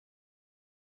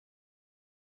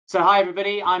So hi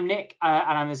everybody, I'm Nick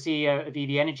and I'm the CEO of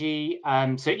ev.energy.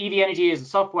 So ev.energy is a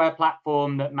software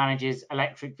platform that manages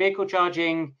electric vehicle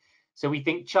charging. So we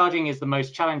think charging is the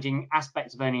most challenging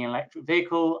aspect of owning an electric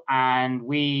vehicle, and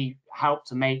we help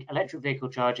to make electric vehicle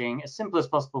charging as simple as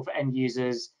possible for end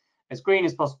users, as green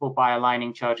as possible by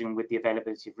aligning charging with the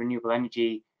availability of renewable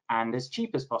energy, and as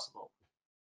cheap as possible.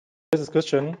 This is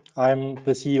Christian. I'm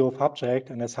the CEO of Hubject,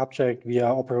 and as Hubject, we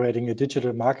are operating a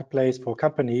digital marketplace for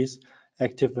companies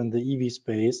active in the EV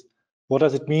space. What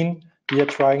does it mean? We are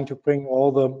trying to bring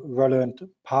all the relevant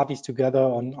parties together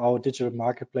on our digital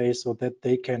marketplace so that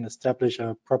they can establish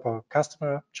a proper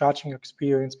customer charging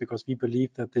experience, because we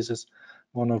believe that this is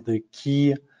one of the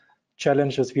key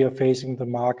challenges we are facing in the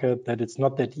market, that it's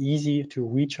not that easy to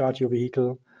recharge your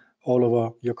vehicle all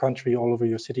over your country, all over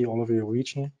your city, all over your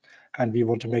region. And we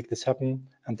want to make this happen.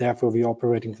 And therefore, we are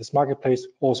operating this marketplace,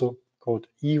 also called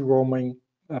e-roaming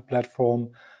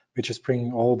platform, which is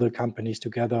bringing all the companies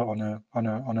together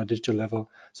on a digital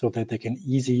level so that they can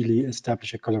easily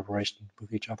establish a collaboration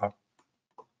with each other.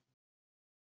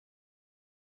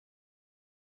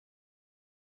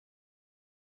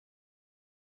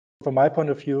 From my point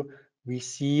of view, we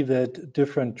see that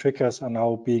different triggers are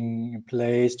now being in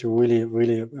place to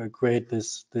really create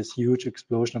this huge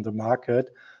explosion of the market.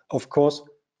 Of course,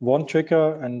 one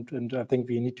trigger, and I think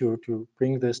we need to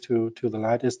bring this to the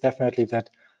light, is definitely that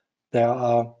there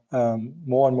are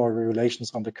more and more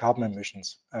regulations on the carbon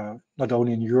emissions, not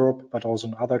only in Europe, but also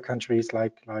in other countries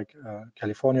like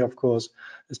California, of course,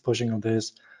 is pushing on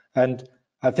this. And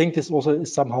I think this also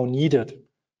is somehow needed,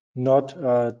 not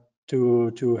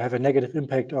to have a negative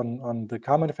impact on the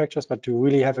car manufacturers, but to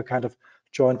really have a kind of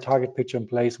joint target picture in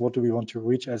place. What do we want to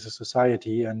reach as a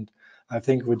society? And I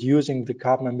think reducing the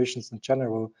carbon emissions in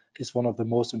general is one of the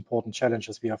most important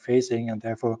challenges we are facing, and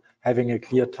therefore having a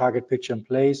clear target picture in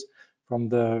place from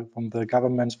the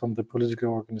governments, from the political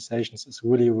organizations is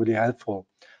really helpful.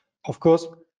 Of course,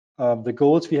 the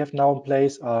goals we have now in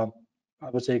place are, I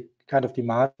would say, kind of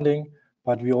demanding,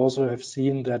 but we also have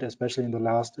seen that, especially in the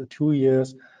last 2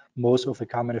 years, most of the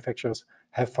car manufacturers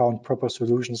have found proper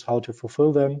solutions how to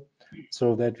fulfill them,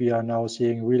 so that we are now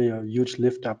seeing really a huge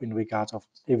lift up in regards of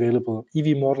available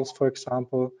EV models, for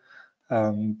example.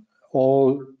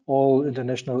 All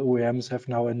international OEMs have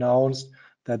now announced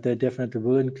that they definitely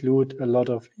will include a lot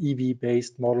of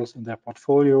EV-based models in their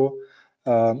portfolio.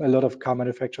 A lot of car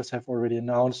manufacturers have already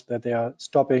announced that they are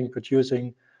stopping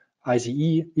producing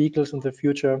ICE vehicles in the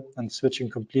future and switching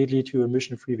completely to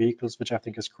emission-free vehicles, which I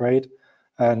think is great.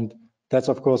 And that's,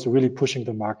 of course, really pushing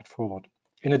the market forward.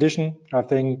 In addition, I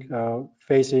think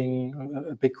facing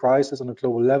a big crisis on a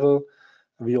global level,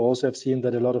 we also have seen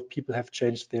that a lot of people have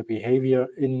changed their behavior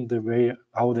in the way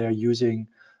how they are using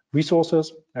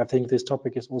resources. I think this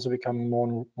topic is also becoming more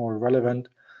and more relevant.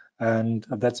 And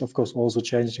that's, of course, also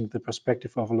changing the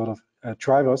perspective of a lot of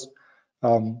drivers,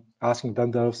 asking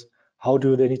themselves, how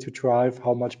do they need to drive,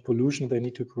 how much pollution they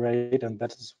need to create. And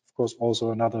that is, of course,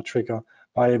 also another trigger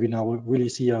why we now really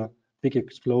see a big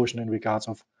explosion in regards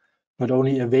of not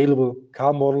only available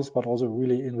car models, but also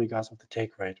really in regards of the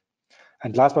take rate.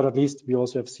 And last but not least, we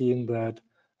also have seen that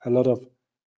a lot of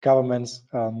governments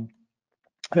have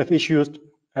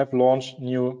launched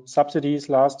new subsidies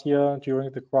last year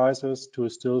during the crisis to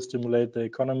still stimulate the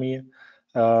economy,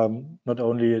 not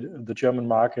only the German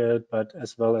market, but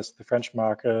as well as the French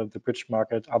market, the British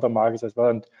market, other markets as well.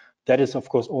 And that is, of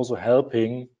course, also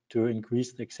helping to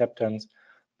increase the acceptance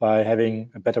by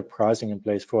having a better pricing in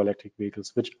place for electric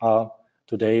vehicles, which are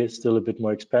today still a bit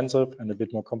more expensive and a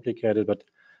bit more complicated. But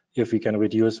if we can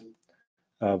reduce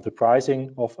the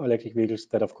pricing of electric vehicles,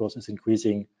 that, of course, is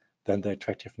increasing then the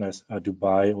attractiveness to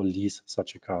buy or lease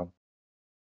such a car.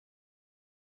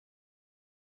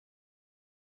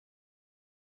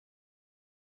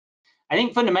 I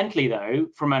think fundamentally, though,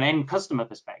 from an end customer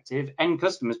perspective, end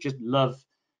customers just love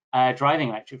driving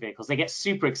electric vehicles. They get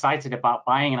super excited about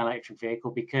buying an electric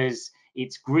vehicle because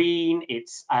it's green,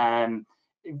 it's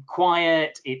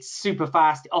quiet, it's super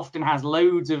fast, it often has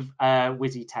loads of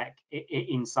whizzy tech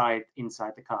inside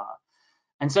the car.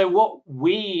 And so what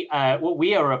we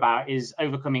are about is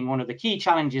overcoming one of the key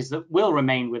challenges that will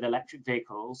remain with electric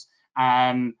vehicles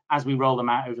as we roll them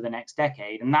out over the next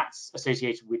decade, and that's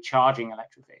associated with charging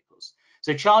electric vehicles.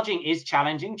 So charging is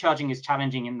challenging. Charging is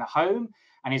challenging in the home,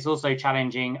 and it's also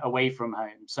challenging away from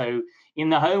home. So in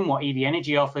the home, what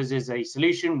ev.energy offers is a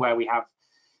solution where we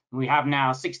have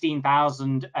now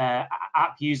 16,000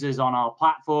 app users on our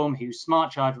platform who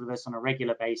smart charge with us on a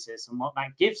regular basis. And what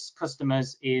that gives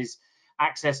customers is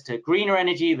access to greener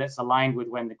energy that's aligned with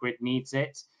when the grid needs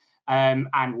it,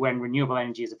 and when renewable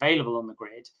energy is available on the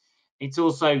grid. It's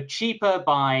also cheaper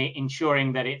by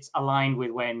ensuring that it's aligned with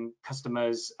when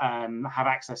customers have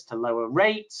access to lower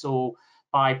rates, or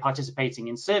by participating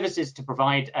in services to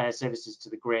provide services to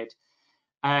the grid.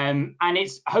 And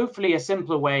it's hopefully a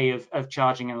simpler way of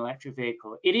charging an electric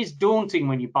vehicle. It is daunting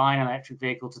when you buy an electric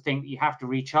vehicle to think that you have to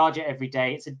recharge it every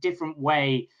day. It's a different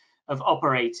way of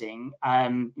operating.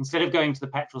 Instead of going to the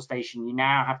petrol station, you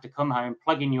now have to come home,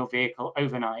 plug in your vehicle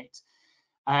overnight.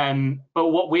 But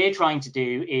what we're trying to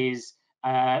do is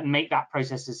make that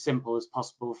process as simple as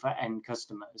possible for end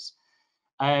customers.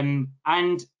 And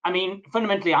I mean,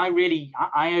 fundamentally,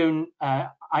 I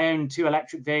own 2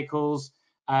 electric vehicles,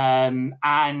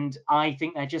 and I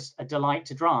think they're just a delight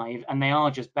to drive, and they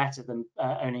are just better than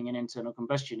owning an internal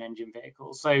combustion engine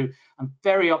vehicle. So I'm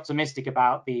very optimistic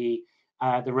about the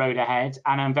road ahead,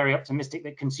 and I'm very optimistic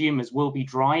that consumers will be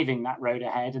driving that road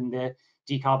ahead and the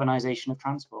decarbonisation of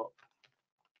transport.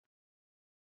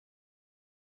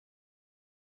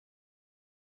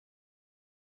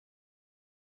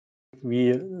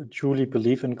 We truly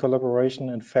believe in collaboration.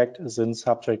 In fact, since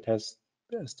Hubject has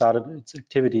started its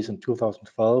activities in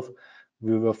 2012,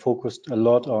 we were focused a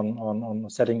lot on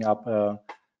setting up a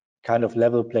kind of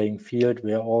level playing field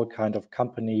where all kind of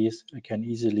companies can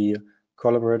easily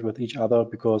collaborate with each other,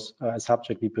 because as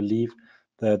Hubject we believe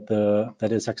that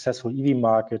a successful EV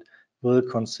market will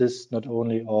consist not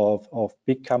only of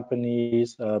big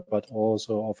companies, but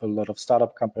also of a lot of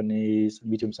startup companies,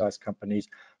 medium-sized companies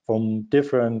from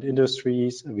different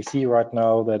industries. We see right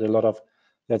now that a lot of,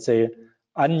 let's say,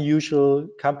 unusual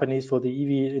companies for the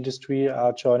EV industry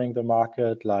are joining the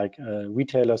market, like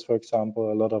retailers, for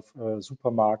example. A lot of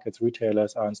supermarkets,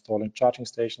 retailers are installing charging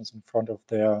stations in front of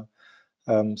their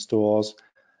stores.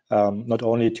 Not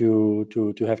only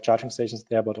to have charging stations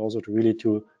there, but also to really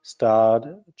to start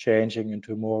changing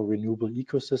into a more renewable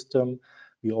ecosystem.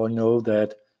 We all know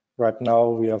that right now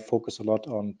we are focused a lot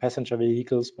on passenger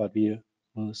vehicles, but we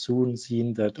will soon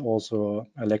see that also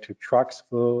electric trucks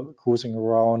will cruising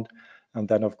around. And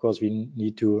then of course we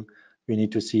need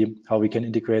to see how we can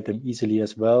integrate them easily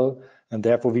as well. And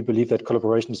therefore we believe that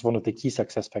collaboration is one of the key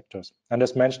success factors. And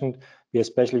as mentioned, we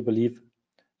especially believe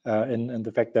in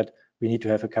the fact that we need to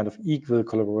have a kind of equal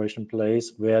collaboration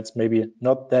place, where it's maybe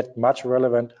not that much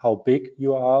relevant how big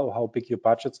you are or how big your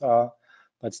budgets are,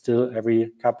 but still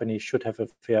every company should have a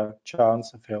fair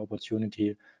chance, a fair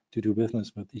opportunity to do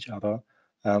business with each other.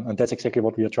 And that's exactly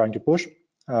what we are trying to push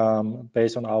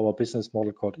based on our business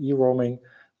model called e-roaming,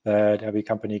 that every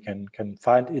company can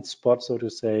find its spot, so to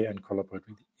say, and collaborate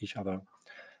with each other.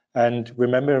 And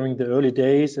remembering the early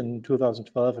days in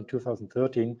 2012 and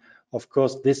 2013, of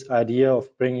course, this idea of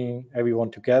bringing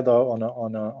everyone together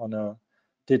on a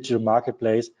digital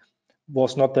marketplace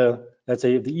was not the, let's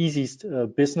say, the easiest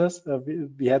business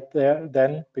we had there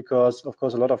then, because of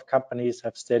course a lot of companies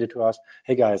have stated to us,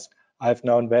 hey guys, I've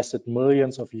now invested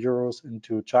millions of euros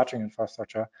into charging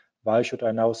infrastructure. Why should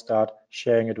I now start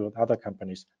sharing it with other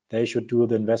companies? They should do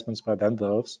the investments by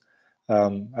themselves.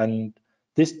 And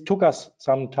this took us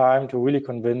some time to really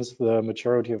convince the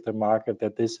majority of the market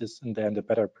that this is in the end a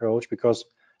better approach, because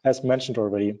as mentioned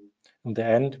already, in the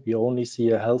end, we only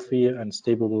see a healthy and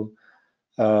stable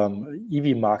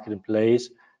EV market in place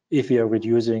if we are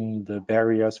reducing the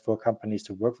barriers for companies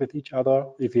to work with each other,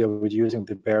 if we are reducing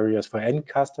the barriers for end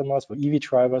customers, for EV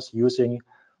drivers, using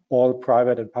all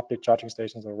private and public charging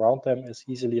stations around them as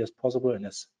easily as possible and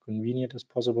as convenient as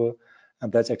possible.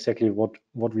 And that's exactly what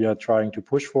we are trying to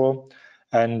push for.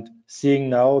 And seeing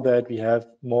now that we have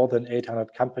more than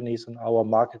 800 companies in our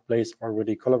marketplace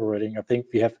already collaborating, I think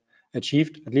we have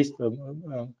achieved at least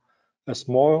a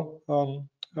small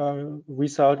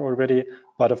result already.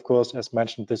 But of course, as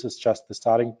mentioned, this is just the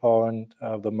starting point.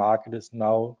 The market is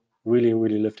now really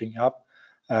lifting up.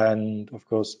 And of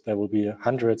course, there will be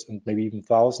hundreds and maybe even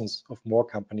thousands of more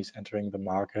companies entering the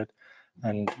market.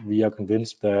 And we are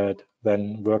convinced that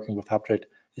then working with Hubject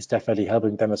is definitely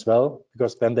helping them as well,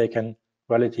 because then they can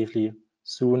relatively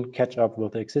soon catch up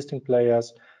with the existing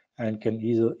players and can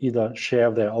either share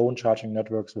their own charging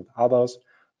networks with others,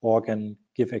 or can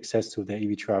give access to their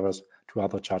EV drivers to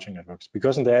other charging networks.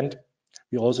 Because in the end,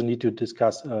 we also need to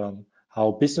discuss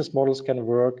how business models can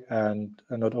work, and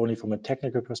not only from a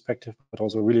technical perspective, but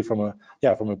also really from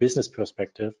a business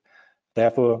perspective.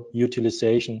 Therefore,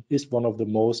 utilization is one of the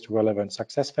most relevant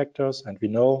success factors, and we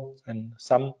know in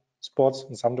some spots,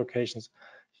 in some locations,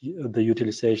 the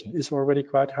utilization is already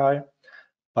quite high.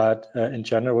 But in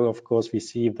general, of course, we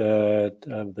see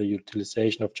that the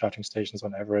utilization of charging stations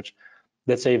on average,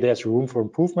 let's say there's room for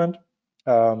improvement.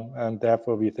 And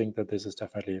therefore, we think that this is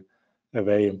definitely a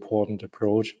very important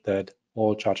approach, that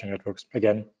all charging networks,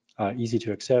 again, are easy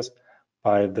to access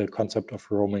by the concept of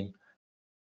roaming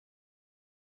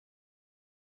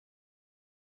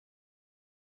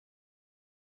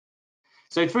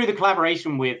So through the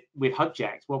collaboration with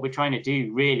Hubject, what we're trying to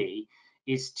do really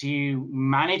is to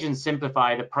manage and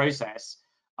simplify the process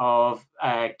of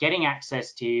getting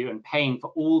access to and paying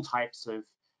for all types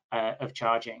of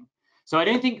charging. So I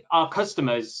don't think our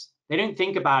customers, they don't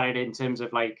think about it in terms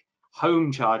of like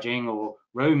home charging or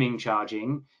roaming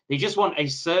charging. They just want a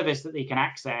service that they can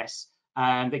access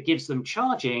that gives them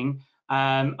charging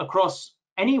across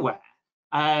anywhere.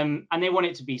 And they want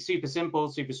it to be super simple,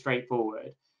 super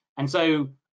straightforward. And so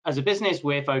as a business,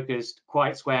 we're focused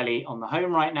quite squarely on the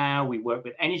home right now. We work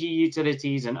with energy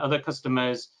utilities and other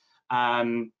customers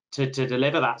to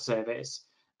deliver that service.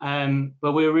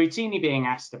 But we're routinely being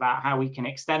asked about how we can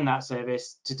extend that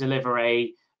service to deliver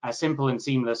a simple and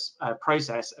seamless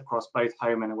process across both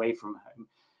home and away from home.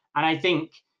 And I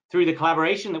think through the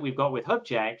collaboration that we've got with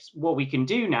Hubject, what we can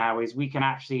do now is we can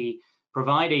actually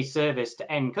provide a service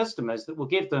to end customers that will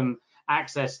give them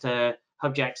access to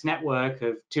Hubject's network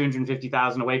of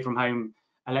 250,000 away from home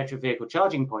electric vehicle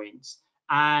charging points,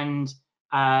 and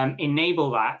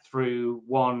enable that through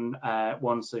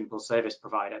one simple service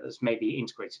provider that's maybe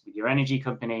integrated with your energy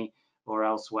company or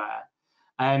elsewhere.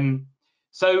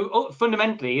 So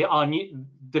fundamentally,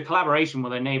 the collaboration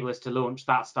will enable us to launch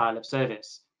that style of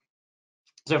service.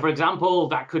 So for example,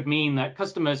 that could mean that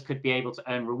customers could be able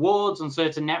to earn rewards on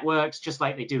certain networks, just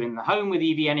like they do in the home with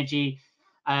ev.energy,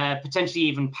 potentially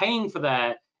even paying for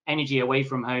their energy away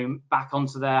from home back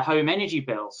onto their home energy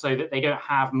bill, so that they don't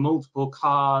have multiple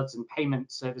cards and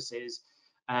payment services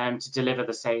to deliver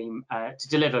the same, to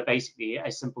deliver basically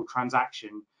a simple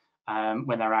transaction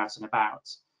when they're out and about.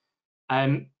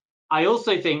 I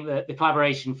also think that the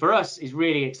collaboration for us is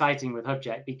really exciting with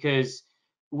Hubject, because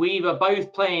we were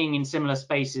both playing in similar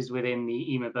spaces within the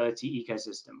eMobility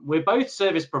ecosystem. We're both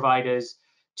service providers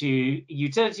to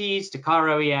utilities, to car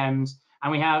OEMs,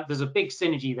 and there's a big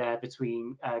synergy there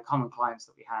between common clients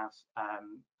that we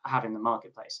have in the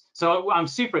marketplace. So I'm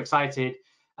super excited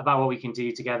about what we can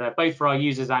do together, both for our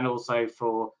users and also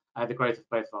for the growth of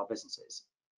both of our businesses.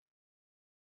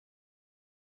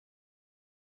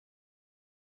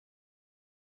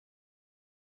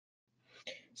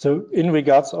 So in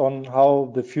regards on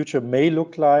how the future may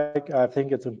look like, I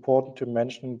think it's important to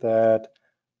mention that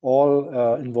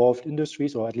all involved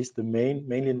industries, or at least the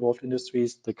mainly involved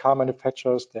industries, the car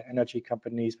manufacturers, the energy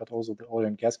companies, but also the oil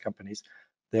and gas companies,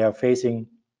 they are facing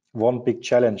one big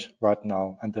challenge right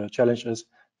now. And the challenge is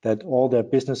that all their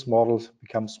business models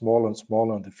become smaller and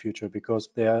smaller in the future, because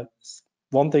there's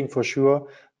one thing for sure: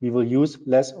 we will use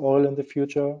less oil in the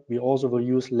future. We also will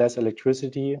use less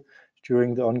electricity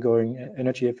during the ongoing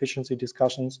energy efficiency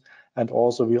discussions. And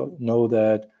also we know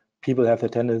that people have the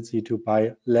tendency to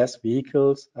buy less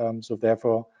vehicles. So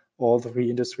therefore, all the three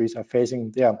industries are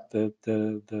facing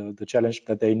the challenge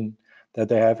that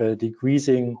they have a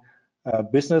decreasing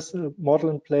business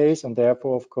model in place. And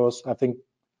therefore, of course, I think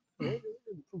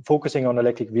focusing on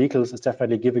electric vehicles is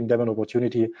definitely giving them an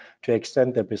opportunity to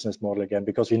extend their business model again,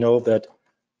 because we know that,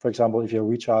 for example, if you're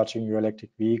recharging your electric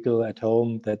vehicle at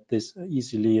home, that this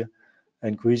easily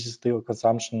increases the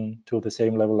consumption to the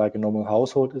same level like a normal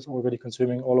household is already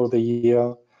consuming all over the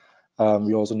year.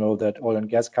 We also know that oil and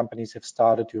gas companies have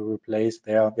started to replace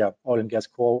their oil and gas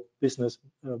core business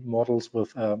models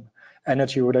with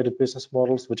energy-related business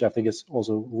models, which I think is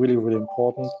also really, really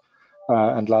important.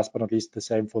 And last but not least, the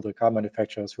same for the car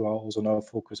manufacturers, who are also now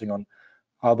focusing on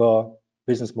other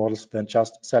business models than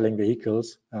just selling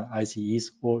vehicles,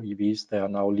 ICEs or EVs. They are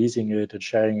now leasing it and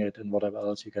sharing it and whatever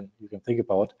else you can think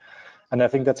about. And I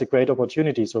think that's a great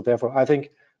opportunity. So therefore, I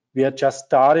think we are just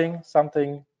starting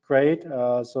something great.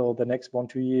 So the next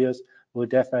 1-2 years will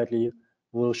definitely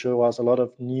show us a lot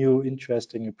of new,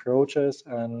 interesting approaches.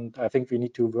 And I think we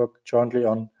need to work jointly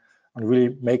on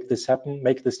really make this happen,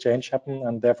 make this change happen.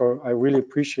 And therefore, I really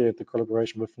appreciate the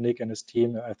collaboration with Nick and his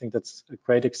team. I think that's a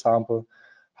great example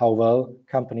how well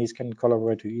companies can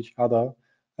collaborate with each other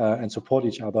and support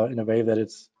each other in a way that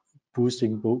it's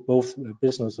boosting both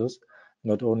businesses,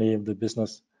 not only the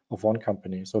business of one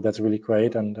company. So that's really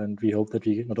great, and we hope that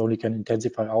we not only can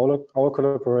intensify our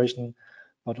collaboration,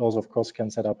 but also, of course, can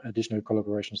set up additional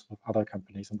collaborations with other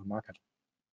companies in the market.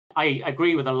 I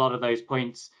agree with a lot of those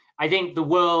points. I think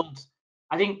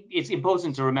it's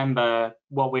important to remember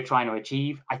what we're trying to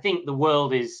achieve. I think the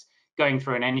world is going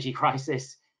through an energy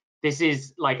crisis. This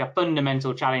is like a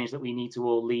fundamental challenge that we need to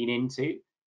all lean into.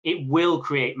 It will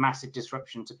create massive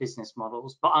disruption to business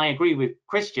models, but I agree with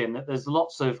Christian that there's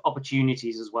lots of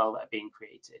opportunities as well that are being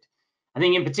created. I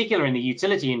think in particular in the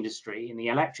utility industry, in the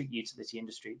electric utility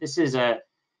industry, it's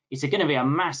going to be a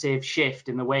massive shift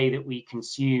in the way that we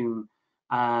consume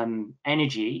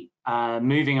energy,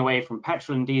 moving away from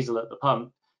petrol and diesel at the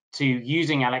pump to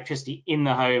using electricity in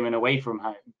the home and away from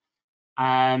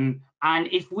home. And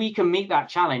if we can meet that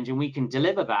challenge and we can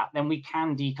deliver that, then we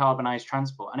can decarbonize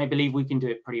transport. And I believe we can do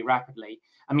it pretty rapidly.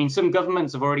 I mean, some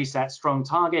governments have already set strong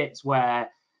targets where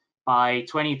by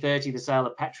 2030, the sale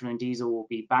of petrol and diesel will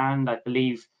be banned. I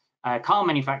believe car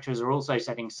manufacturers are also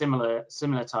setting similar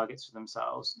targets for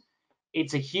themselves.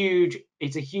 It's a huge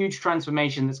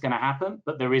transformation that's going to happen,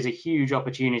 but there is a huge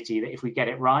opportunity that if we get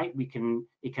it right, it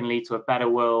can lead to a better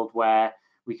world where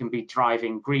we can be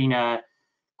driving greener,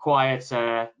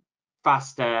 quieter,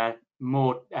 faster,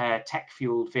 more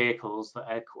tech-fueled vehicles that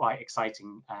are quite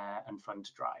exciting and fun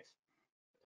to drive.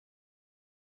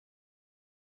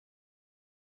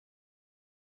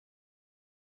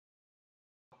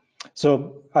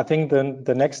 So I think then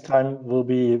the next time will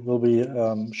be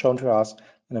shown to us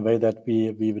in a way that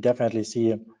we definitely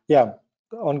see, yeah,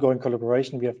 ongoing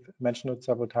collaboration. We have mentioned it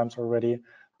several times already,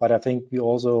 but I think we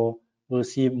also will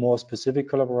see more specific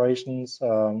collaborations.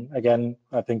 Again,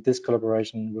 I think this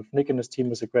collaboration with Nick and his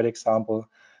team is a great example,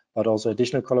 but also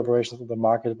additional collaborations in the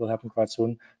market will happen quite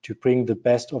soon to bring the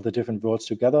best of the different worlds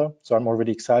together. So I'm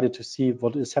already excited to see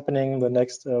what is happening in the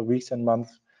next weeks and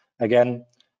months. Again,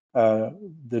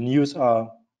 the news are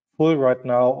full right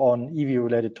now on EV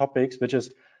related topics, which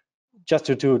is just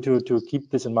to keep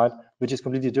this in mind, which is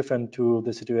completely different to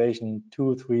the situation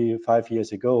 2, 3, 5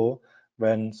 years ago,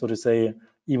 when, so to say,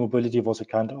 e-mobility was a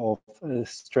kind of a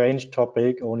strange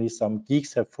topic only some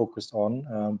geeks have focused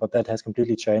on, but that has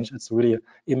completely changed. It's really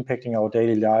impacting our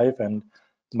daily life, and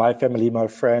my family, my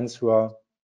friends who are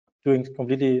doing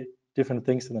completely different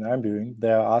things than I'm doing,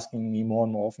 they're asking me more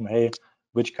and more often, hey,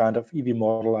 which kind of EV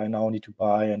model I now need to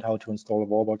buy and how to install a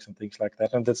wallbox and things like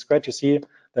that. And that's great to see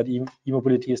that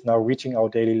e-mobility is now reaching our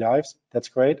daily lives. That's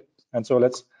great. And so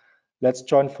let's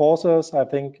join forces. I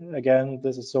think, again,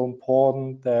 this is so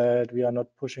important that we are not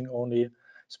pushing only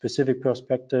specific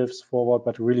perspectives forward,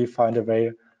 but really find a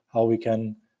way how we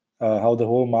can, how the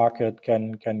whole market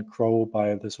can grow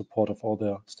by the support of all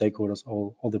the stakeholders,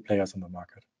 all the players in the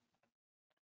market.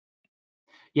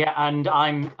 Yeah, and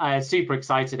I'm super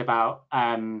excited about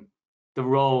the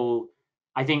role,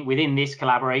 I think, within this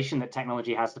collaboration that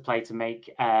technology has to play to make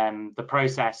the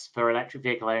process for electric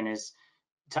vehicle owners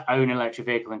to own an electric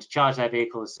vehicle and to charge their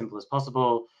vehicle as simple as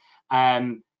possible.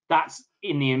 That's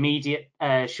in the immediate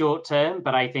short term,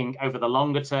 but I think over the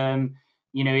longer term,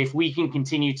 you know, if we can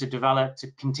continue to develop,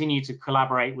 to continue to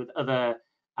collaborate with other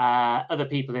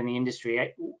people in the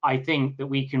industry, I think that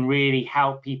we can really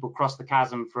help people cross the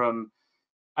chasm from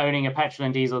owning a petrol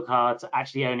and diesel car to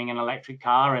actually owning an electric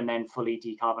car and then fully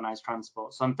decarbonize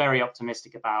transport. So I'm very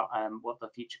optimistic about what the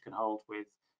future can hold with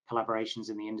collaborations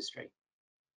in the industry.